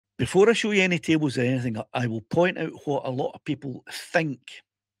Before I show you any tables or anything, I will point out what a lot of people think.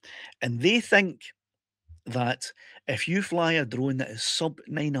 And they think that if you fly a drone that is sub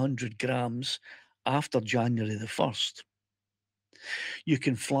 900 grams after January the 1st, you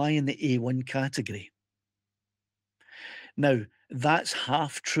can fly in the A1 category. Now, that's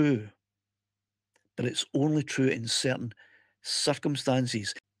half true, but it's only true in certain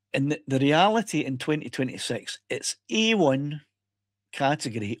circumstances. And the reality in 2026, it's A1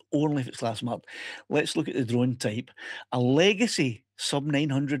 category only if it's class marked. Let's look at the drone type. A legacy sub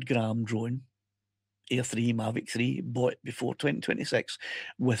 900 gram drone, Air 3, Mavic 3, bought before 2026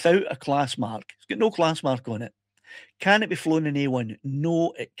 without a class mark. It's got no class mark on it. Can it be flown in A1?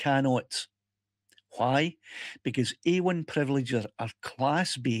 No, it cannot. Why? Because A1 privileges are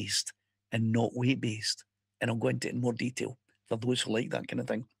class based and not weight based. And I'll go into it in more detail for those who like that kind of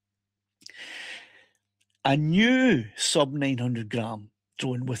thing. A new sub 900 gram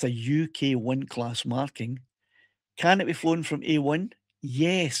drone with a UK 1 class marking, can it be flown from A1?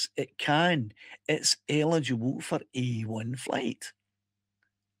 Yes, it can. It's eligible for A1 flight.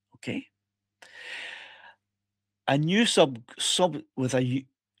 Okay. A new sub with a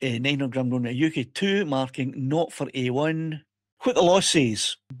 900 gram drone, a UK 2 marking, not for A1. What the law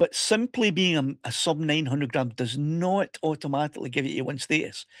says, but simply being a sub 900 gram does not automatically give you A1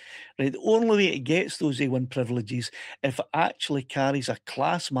 status. Right? The only way it gets those A1 privileges if it actually carries a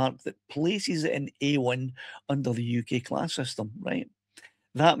class mark that places it in A1 under the UK class system, right?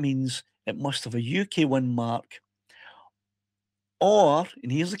 That means it must have a UK 1 mark, or,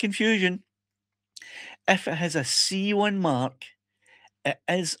 and here's the confusion, if it has a C1 mark, it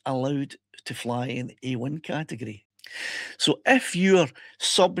is allowed to fly in the A1 category. So if your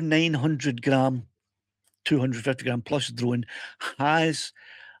sub 900 gram, 250 gram plus drone has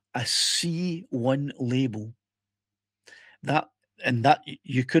a C1 label, that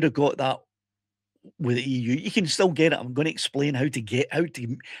you could have got that with the EU. You can still get it. I'm going to explain how to get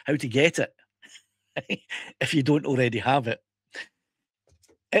it if you don't already have it.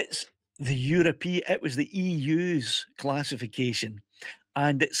 It's it was the EU's classification,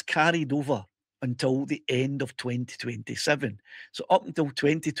 and it's carried over until the end of 2027. So up until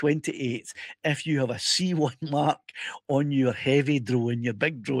 2028, if you have a C1 mark on your heavy drone, your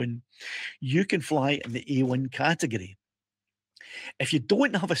big drone, you can fly in the A1 category. If you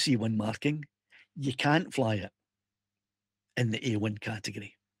don't have a C1 marking, you can't fly it in the A1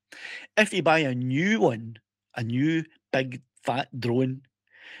 category. If you buy a new one, a new big fat drone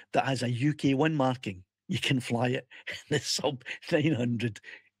that has a UK 1 marking, you can fly it in the sub 900,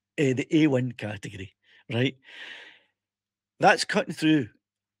 the A1 category, right? That's cutting through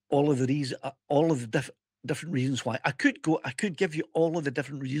all of the different reasons why. I could give you all of the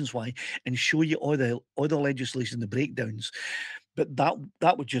different reasons why and show you all the legislation, the breakdowns, but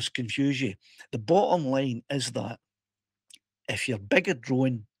that would just confuse you. The bottom line is that if your bigger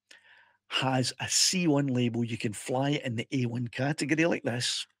drone has a C1 label, you can fly it in the A1 category like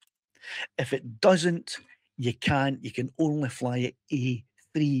this. If it doesn't, you can't. You can only fly it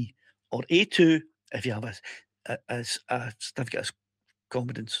A3 or A2 if you have a certificate of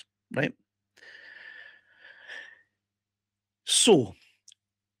competence, right? So,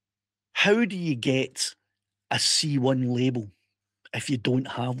 how do you get a C1 label if you don't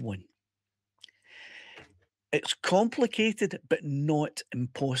have one? It's complicated, but not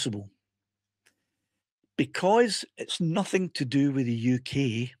impossible. Because it's nothing to do with the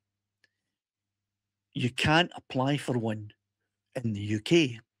UK, you can't apply for one in the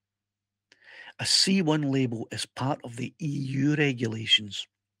UK. A C1 label is part of the EU regulations.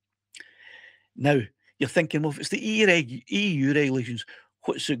 Now, you're thinking, well, if it's the EU regulations,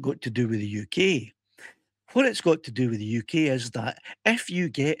 what's it got to do with the UK? What it's got to do with the UK is that if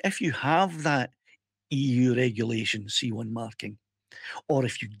you have that EU regulation C1 marking, or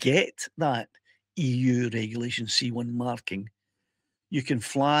if you get that EU regulation C1 marking, you can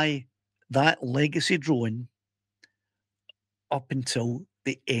fly that legacy drone up until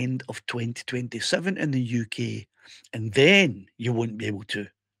the end of 2027 in the UK, and then you won't be able to,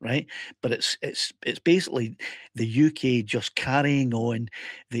 right? But it's basically the UK just carrying on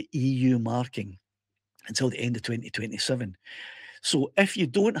the EU marking until the end of 2027. So if you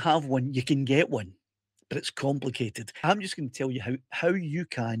don't have one, you can get one, but it's complicated. I'm just going to tell you how you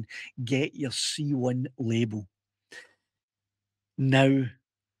can get your C1 label. Now,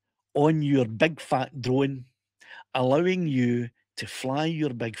 on your big fat drone, allowing you to fly your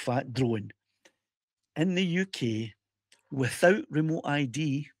big fat drone in the UK without remote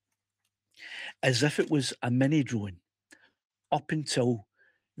ID as if it was a mini drone up until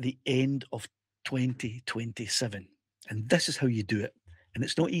the end of 2027. And this is how you do it. and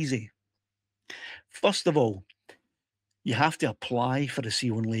it's not easy. First of all, you have to apply for a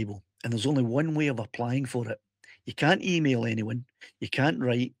C1 label, and there's only one way of applying for it. You can't email anyone, you can't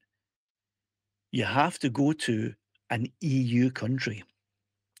write. You have to go to an EU country,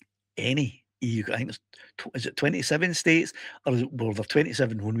 any EU. I think is it 27 states, or were there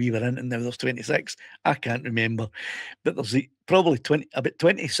 27 when we were in, and now there's 26? I can't remember, but there's probably about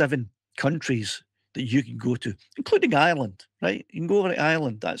 27 countries that you can go to, including Ireland, right? You can go over to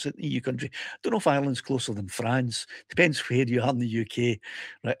Ireland, that's an EU country. I don't know if Ireland's closer than France. Depends where you are in the UK,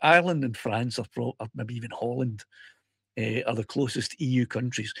 right? Ireland and France or maybe even Holland are the closest EU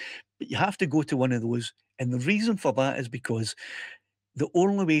countries. But you have to go to one of those. And the reason for that is because the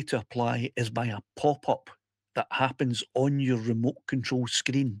only way to apply is by a pop-up that happens on your remote control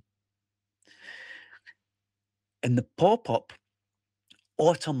screen. And the pop-up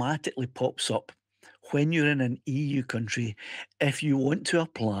automatically pops up when you're in an EU country if you want to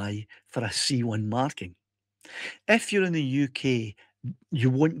apply for a C1 marking. If you're in the UK, you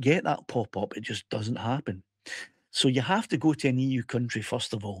won't get that pop-up. It just doesn't happen. So you have to go to an EU country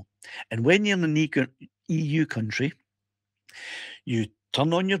first of all. And when you're in an EU country, you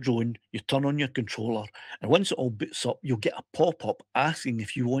turn on your drone, you turn on your controller, and once it all boots up, you'll get a pop-up asking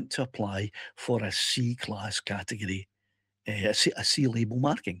if you want to apply for a C-class category, a C label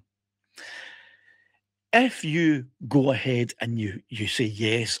marking. If you go ahead and you say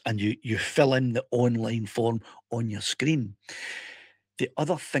yes and you fill in the online form on your screen, the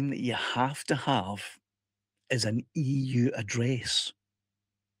other thing that you have to have is an EU address,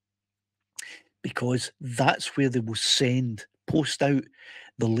 because that's where they will post out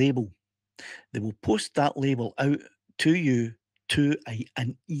the label. They will post that label out to you to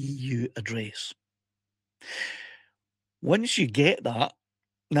an EU address. Once you get that,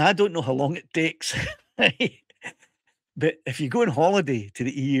 now I don't know how long it takes, right? But if you go on holiday to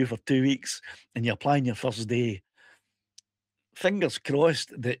the EU for 2 weeks and you apply on your first day, fingers crossed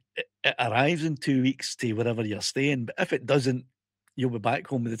that it arrives in 2 weeks to wherever you're staying. But if it doesn't, you'll be back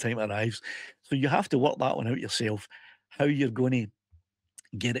home by the time it arrives. So you have to work that one out yourself, how you're going to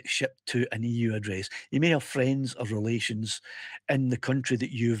get it shipped to an EU address. You may have friends or relations in the country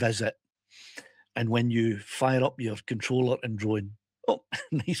that you visit. And when you fire up your controller and drone, oh,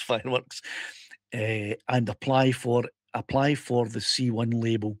 nice fireworks, and apply for the C1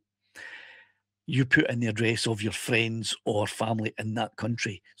 label, you put in the address of your friends or family in that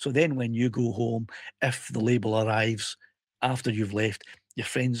country. So then when you go home, if the label arrives after you've left, your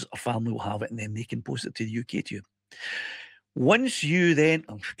friends or family will have it, and then they can post it to the UK to you. Once you then,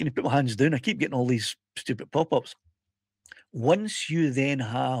 I'm going to put my hands down, I keep getting all these stupid pop-ups. Once you then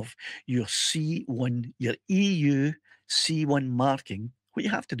have your C1, your EU C1 marking, what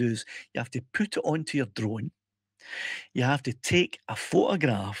you have to do is you have to put it onto your drone. You have to take a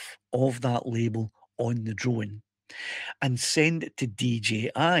photograph of that label on the drone and send it to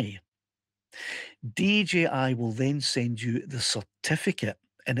DJI. DJI will then send you the certificate,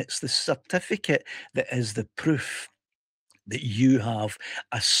 and it's the certificate that is the proof that you have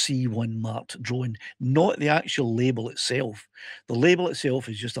a C1 marked drone, not the actual label itself. The label itself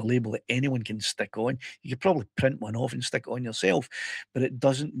is just a label that anyone can stick on. You could probably print one off and stick it on yourself, but it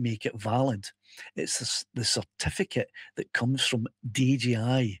doesn't make it valid. It's the certificate that comes from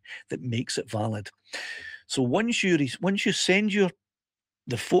DJI that makes it valid. So once you send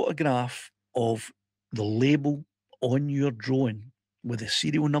the photograph of the label on your drone with the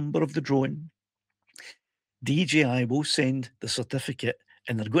serial number of the drone, DJI will send the certificate,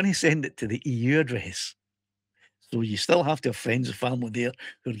 and they're going to send it to the EU address. So you still have to have friends and family there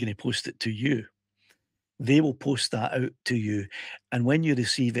who are going to post it to you. They will post that out to you. And when you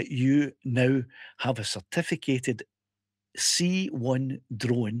receive it, you now have a certificated C1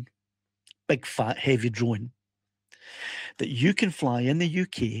 drone, big, fat, heavy drone, that you can fly in the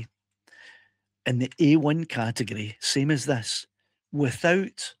UK in the A1 category, same as this,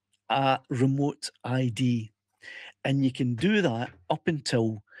 without a remote ID. And you can do that up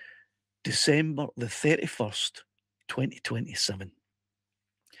until December the 31st, 2027,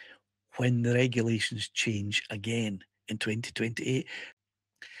 when the regulations change again in 2028.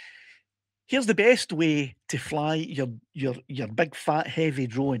 Here's the best way to fly your big, fat, heavy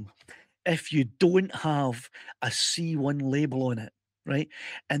drone if you don't have a C1 label on it, right?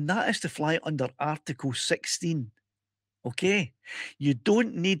 And that is to fly under Article 16. Okay, you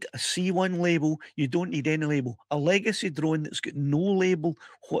don't need a C1 label. You don't need any label. A legacy drone that's got no label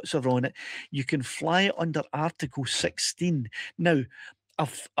whatsoever on it, you can fly it under Article 16. Now,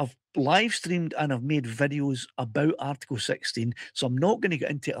 I've live streamed and I've made videos about Article 16, so I'm not going to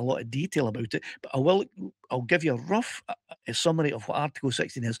get into a lot of detail about it, but I'll give you a rough summary of what Article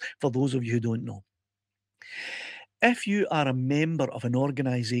 16 is for those of you who don't know. If you are a member of an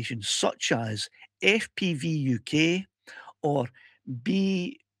organisation such as FPV UK or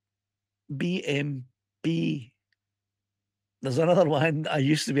B BMB, there's another one I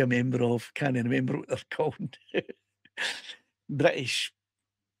used to be a member of, can't remember what they're called. British,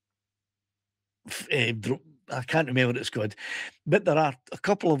 I can't remember what it's called, but there are a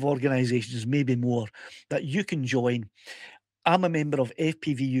couple of organisations, maybe more, that you can join. I'm a member of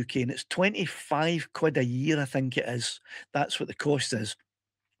FPV UK, and it's 25 quid a year, I think it is. That's what the cost is.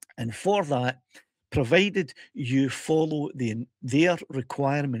 And for that, provided you follow their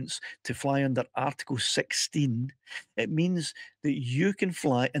requirements to fly under Article 16, it means that you can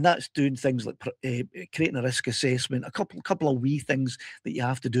fly, and that's doing things like creating a risk assessment, a couple of wee things that you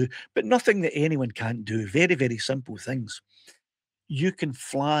have to do, but nothing that anyone can't do. Very, very simple things. You can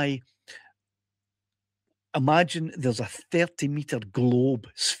fly. Imagine there's a 30-meter globe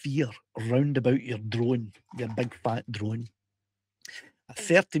sphere round about your drone, your big fat drone. A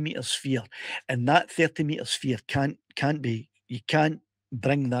 30-meter sphere, and that 30-meter sphere you can't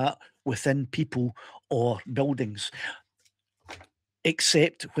bring that within people or buildings,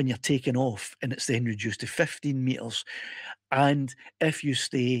 except when you're taking off, and it's then reduced to 15 meters. And if you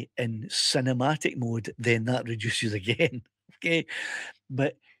stay in cinematic mode, then that reduces again. Okay,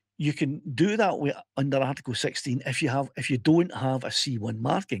 but you can do that under Article 16 if you don't have a C1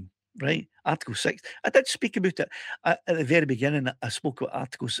 marking. Right, Article 6. I did speak about it at the very beginning. I spoke about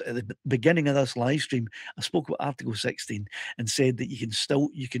articles at the beginning of this live stream. I spoke about Article 16 and said that you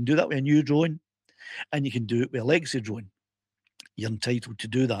can do that with a new drone, and you can do it with a legacy drone. You're entitled to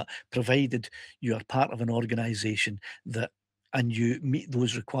do that, provided you are part of an organisation and you meet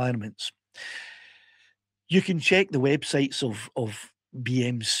those requirements. You can check the websites of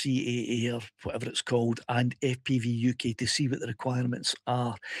BMCAA or whatever it's called and FPV UK to see what the requirements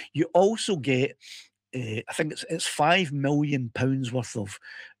are. You also get, I think it's £5 million worth of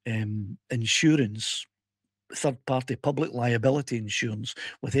insurance, third-party public liability insurance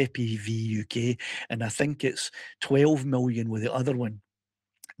with FPV UK, and I think it's 12 million with the other one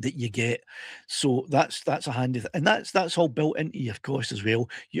that you get. So that's a handy and that's all built into your cost as well.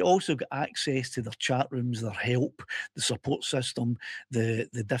 You also get access to their chat rooms, their help, the support system, the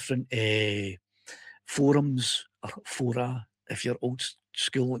different forums or fora, if you're old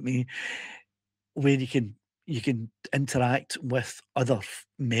school like me, where you can interact with other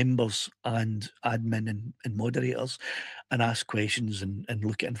members and admin and moderators and ask questions and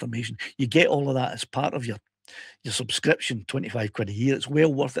look at information. You get all of that as part of your subscription, 25 quid a year. It's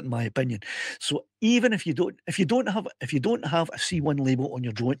well worth it in my opinion. So even if you don't have a C1 label on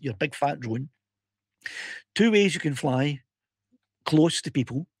your drone, your big fat drone, two ways you can fly close to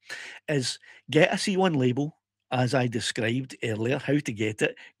people is get a C1 label, as I described earlier, how to get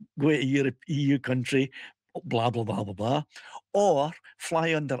it, go to a EU country, blah, blah, blah, blah, blah, or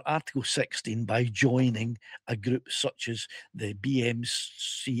fly under Article 16 by joining a group such as the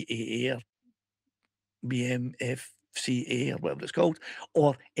BMCAA or BMFCA or whatever it's called,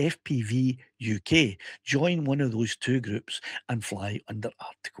 or FPV UK. Join one of those two groups and fly under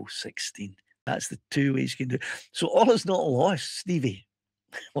Article 16. That's the two ways you can do it. So all is not lost, Stevie.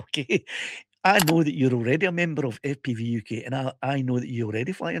 Okay. I know that you're already a member of FPV UK, and I know that you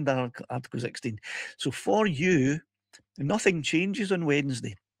already fly under Article 16. So for you, nothing changes on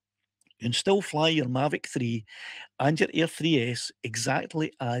Wednesday. You can still fly your Mavic 3 and your Air 3S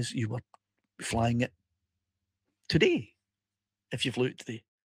exactly as you were flying it today, if you flew it today.